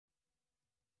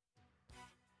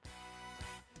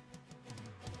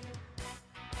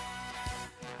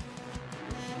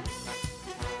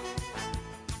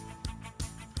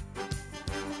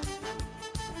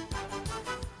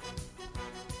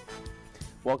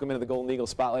Welcome into the Golden Eagle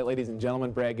Spotlight, ladies and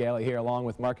gentlemen. Brad Galli here along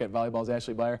with Marquette Volleyball's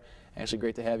Ashley Beyer. Ashley,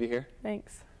 great to have you here.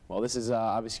 Thanks. Well, this is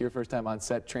obviously your first time on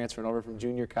set, transferring over from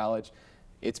junior college.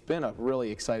 It's been a really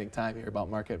exciting time here about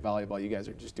Marquette Volleyball. You guys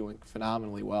are just doing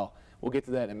phenomenally well. We'll get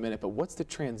to that in a minute, but what's the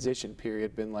transition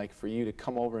period been like for you to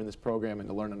come over in this program and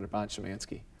to learn under Coach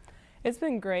Shymansky? It's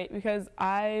been great because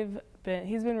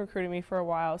he's been recruiting me for a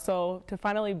while, so to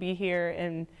finally be here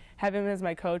and have him as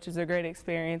my coach is a great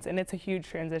experience, and it's a huge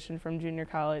transition from junior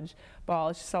college ball.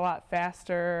 It's just a lot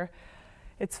faster.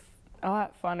 It's a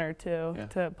lot funner too,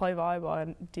 to play volleyball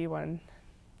in D1.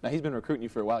 Now, he's been recruiting you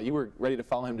for a while. You were ready to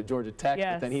follow him to Georgia Tech,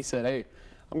 yes. But then he said, hey,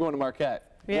 I'm going to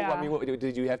Marquette. Yeah. What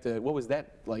did you have to, what was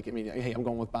that like? I mean, hey, I'm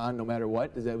going with Bond no matter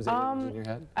what? Was that in your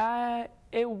head?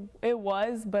 It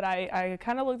was, but I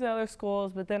kind of looked at other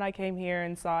schools, but then I came here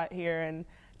and saw it here and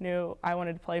knew I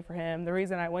wanted to play for him. The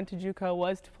reason I went to JUCO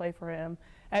was to play for him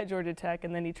at Georgia Tech,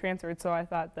 and then he transferred, so I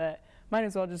thought that might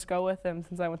as well just go with him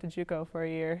since I went to JUCO for a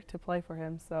year to play for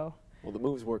him. So. Well, the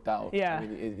moves worked out. Yeah, I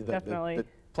mean, definitely. The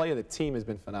play of the team has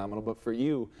been phenomenal, but for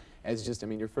you, as just, I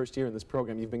mean, your first year in this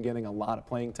program, you've been getting a lot of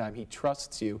playing time. He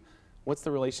trusts you. What's the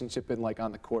relationship been like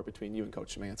on the court between you and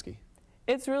Coach Shymansky?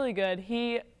 It's really good.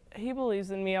 He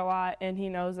believes in me a lot, and he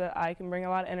knows that I can bring a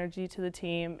lot of energy to the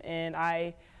team, and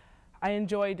I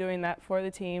enjoy doing that for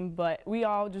the team, but we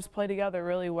all just play together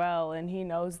really well, and he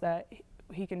knows that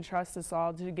he can trust us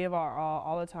all to give our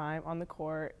all the time on the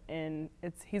court, and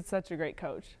he's such a great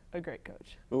coach,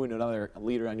 Moving to another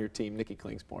leader on your team, Nikki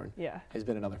Klingsborn, yeah, has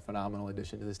been another phenomenal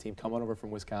addition to this team, coming over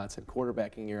from Wisconsin,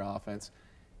 quarterbacking your offense.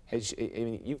 I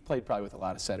mean, you've played probably with a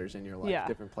lot of setters in your life, yeah.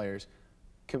 Different players.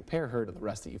 Compare her to the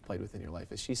rest that you've played with in your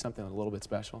life. Is she something a little bit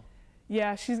special?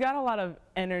 Yeah, she's got a lot of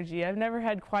energy. I've never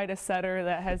had quite a setter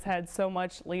that has had so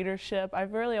much leadership.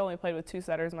 I've really only played with 2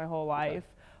 setters my whole life. Okay.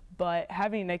 But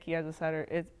having Nikki as a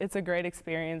setter, it's a great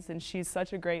experience, and she's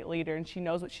such a great leader, and she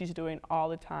knows what she's doing all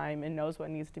the time and knows what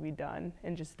needs to be done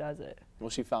and just does it. Well,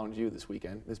 she found you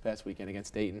this past weekend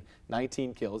against Dayton.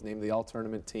 19 kills, named the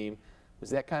All-Tournament team. Was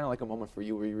that kind of like a moment for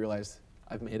you where you realized,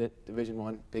 I've made it, Division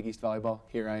I, Big East Volleyball,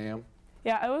 here I am?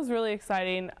 Yeah, it was really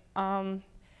exciting. I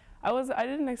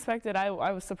didn't expect it. I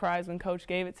was surprised when Coach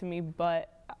gave it to me,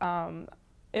 but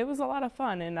it was a lot of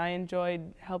fun, and I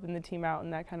enjoyed helping the team out in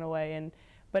that kind of way.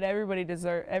 But everybody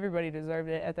deserved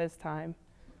it at this time.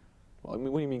 Well, I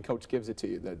mean, what do you mean Coach gives it to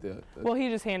you? Well, he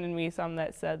just handed me some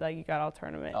that said, like, you got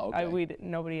All-Tournament. Oh, okay.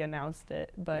 Nobody announced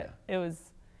it, but yeah. It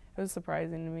was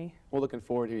surprising to me. Well, looking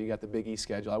forward here. You got the Big East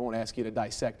schedule. I won't ask you to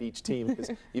dissect each team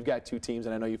because you've got 2 teams,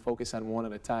 and I know you focus on one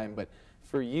at a time. But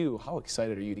for you, how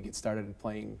excited are you to get started in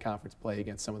playing conference play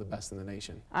against some of the best in the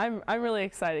nation? I'm really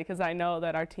excited because I know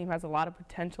that our team has a lot of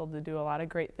potential to do a lot of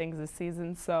great things this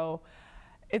season. So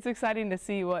it's exciting to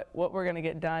see what we're going to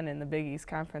get done in the Big East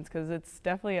Conference because it's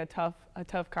definitely a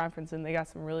tough conference, and they got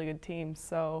some really good teams.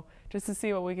 So just to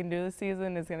see what we can do this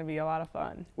season is going to be a lot of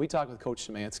fun. We talked with Coach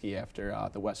Shymansky after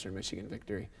the Western Michigan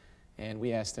victory, and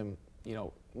we asked him, you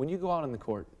know, when you go out on the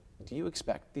court, do you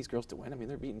expect these girls to win? I mean,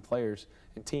 they're beating players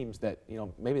and teams that, you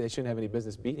know, maybe they shouldn't have any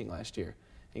business beating last year.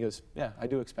 He goes, yeah, I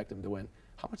do expect them to win.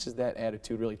 How much has that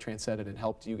attitude really transcended and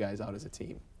helped you guys out as a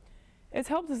team? It's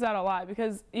helped us out a lot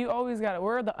because you always got it.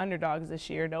 We're the underdogs this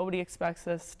year. Nobody expects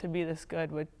us to be this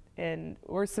good, and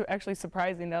we're actually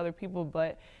surprising to other people,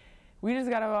 but we just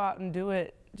got to go out and do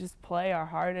it. Just play our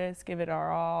hardest, give it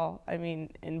our all. I mean,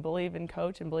 and believe in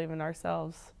Coach and believe in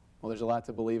ourselves. Well, there's a lot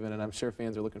to believe in, and I'm sure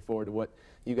fans are looking forward to what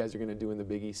you guys are going to do in the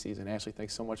Big East season. Ashley,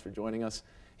 thanks so much for joining us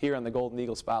here on the Golden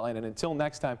Eagle Spotlight. And until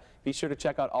next time, be sure to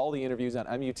check out all the interviews on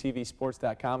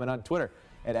MUTVsports.com and on Twitter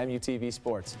at MUTV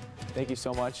Sports. Thank you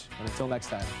so much, and until next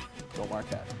time, go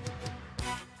Marquette.